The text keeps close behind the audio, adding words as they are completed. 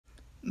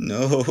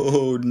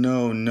No,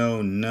 no,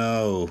 no,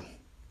 no.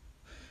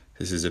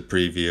 This is a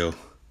preview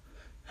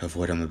of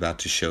what I'm about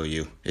to show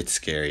you. It's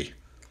scary.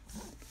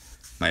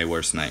 My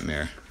worst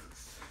nightmare.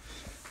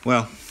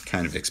 Well,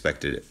 kind of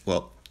expected it.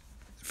 Well,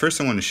 first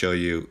I want to show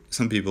you,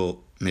 some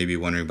people may be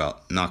wondering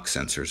about NOx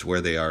sensors, where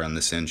they are on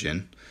this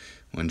engine,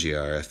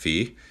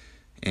 1GRFE,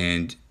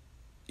 and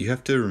you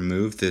have to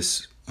remove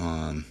this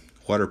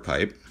water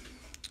pipe,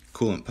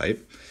 coolant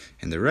pipe,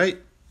 and they're right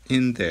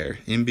in there,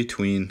 in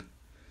between,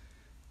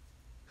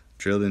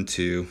 drilled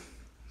into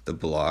the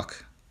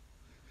block,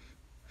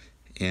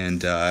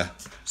 and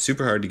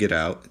super hard to get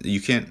out.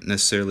 You can't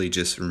necessarily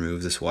just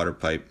remove this water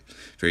pipe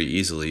very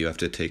easily. You have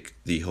to take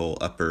the whole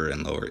upper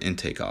and lower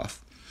intake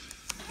off,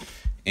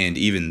 and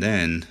even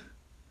then,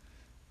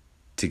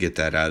 to get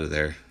that out of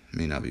there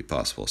may not be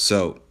possible.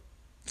 So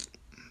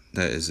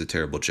that is a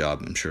terrible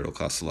job. I'm sure it'll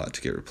cost a lot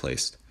to get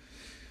replaced.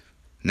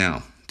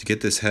 Now, to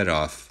get this head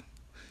off,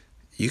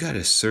 you got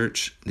to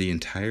search the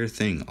entire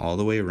thing all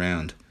the way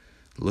around,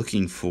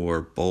 looking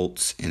for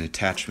bolts and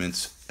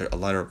attachments, a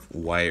lot of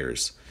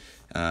wires,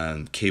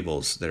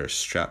 cables that are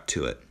strapped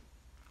to it.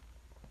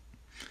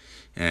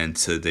 And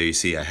so there you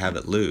see I have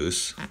it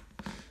loose,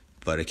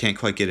 but I can't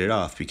quite get it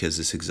off because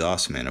this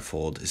exhaust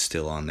manifold is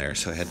still on there.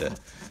 So I had to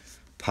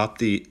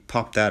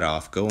pop that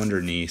off, go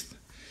underneath,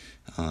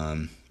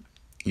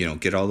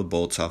 get all the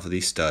bolts off of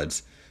these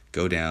studs,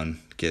 go down,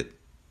 get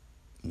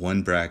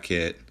one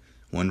bracket,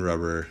 one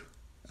rubber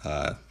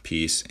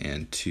piece,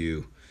 and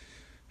two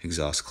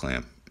exhaust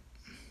clamp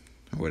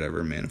or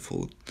whatever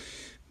manifold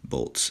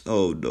bolts.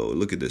 Oh no,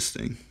 look at this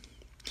thing.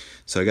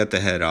 So I got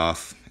the head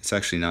off. It's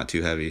actually not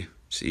too heavy.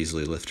 Just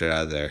easily lift it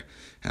out of there.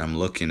 And I'm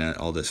looking at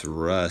all this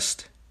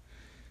rust.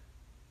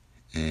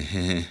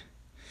 And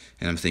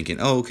I'm thinking,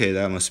 oh, okay,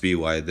 that must be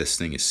why this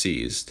thing is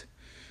seized.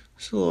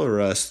 There's a little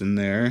rust in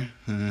there.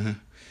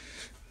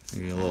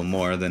 Maybe a little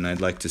more than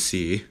I'd like to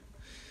see.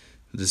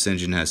 This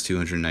engine has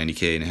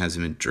 290K and it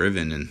hasn't been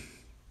driven in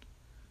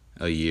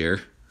a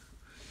year.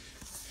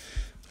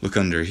 Look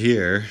under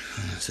here.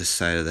 That's the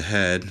side of the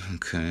head.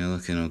 Okay,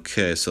 looking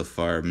okay so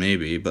far,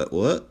 maybe. But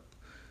what?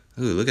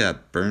 Ooh, look at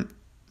that burnt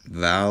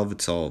valve.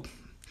 It's all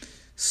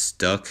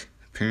stuck,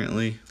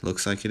 apparently.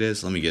 Looks like it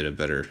is. Let me get a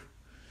better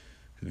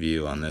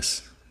view on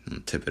this. I'll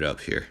tip it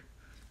up here.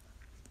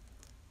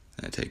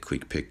 I take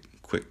a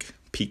quick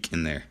peek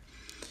in there.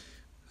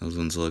 Those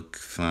ones look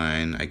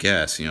fine, I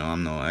guess.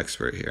 I'm no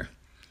expert here,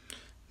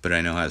 but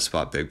I know how to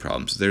spot big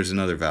problems. There's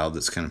another valve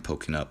that's kind of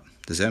poking up.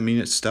 Does that mean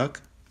it's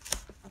stuck?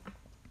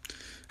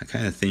 I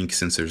kind of think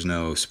since there's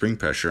no spring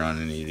pressure on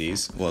any of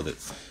these, well,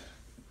 that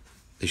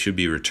they should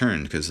be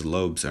returned because the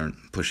lobes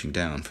aren't pushing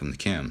down from the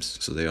cams,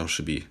 so they all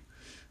should be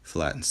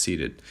flat and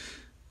seated.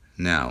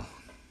 Now,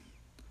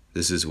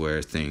 this is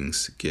where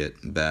things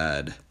get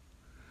bad.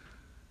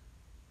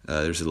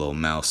 There's a little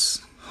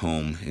mouse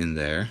home in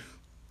there,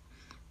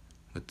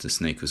 what the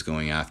snake was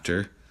going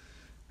after.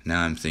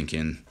 Now I'm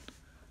thinking,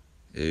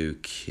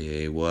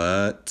 okay,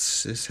 what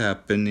is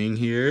happening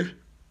here?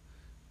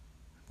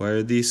 Why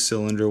are these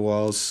cylinder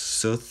walls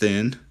so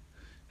thin?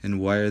 And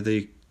why are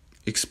they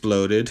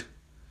exploded?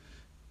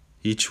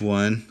 Each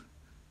one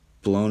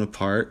blown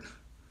apart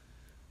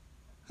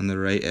on the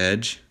right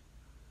edge.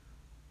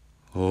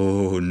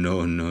 Oh,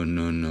 no, no,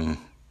 no, no.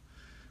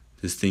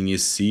 This thing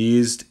is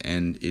seized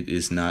and it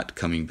is not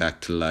coming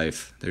back to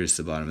life. There's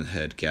the bottom of the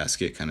head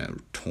gasket, kind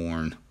of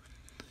torn.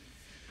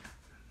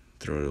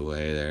 Throw it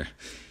away there.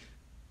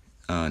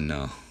 Oh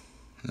no.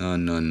 Oh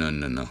no, no,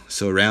 no, no.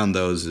 So around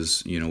those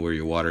is, where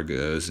your water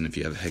goes, and if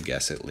you have a head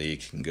gasket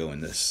leak, it can go in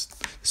this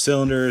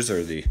cylinders,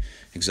 or the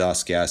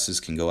exhaust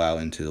gases can go out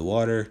into the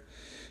water,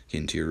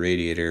 get into your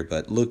radiator.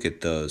 But look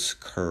at those,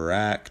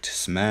 cracked,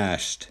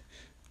 smashed,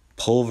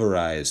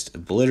 pulverized,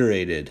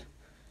 obliterated.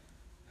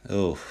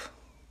 Oh,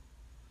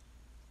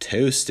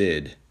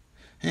 toasted.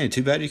 Hey,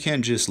 too bad you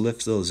can't just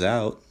lift those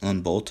out,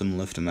 unbolt them,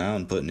 lift them out,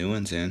 and put new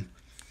ones in.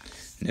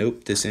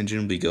 Nope, this engine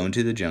will be going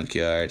to the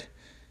junkyard.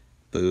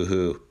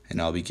 Boo-hoo.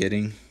 And I'll be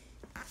getting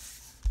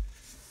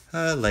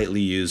a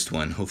lightly used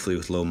one, hopefully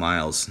with low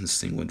miles.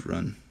 This thing would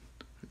run.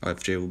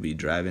 FJ will be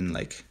driving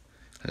like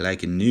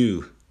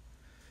new,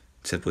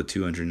 except with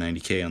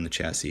 290K on the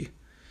chassis.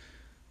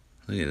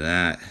 Look at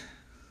that.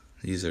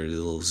 These are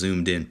little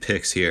zoomed in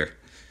pics here.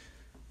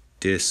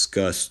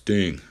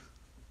 Disgusting.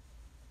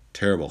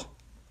 Terrible.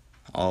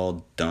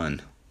 All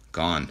done.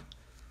 Gone.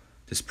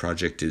 This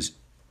project is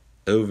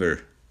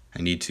over.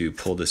 I need to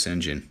pull this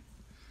engine.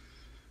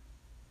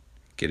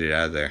 Get it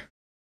out of there.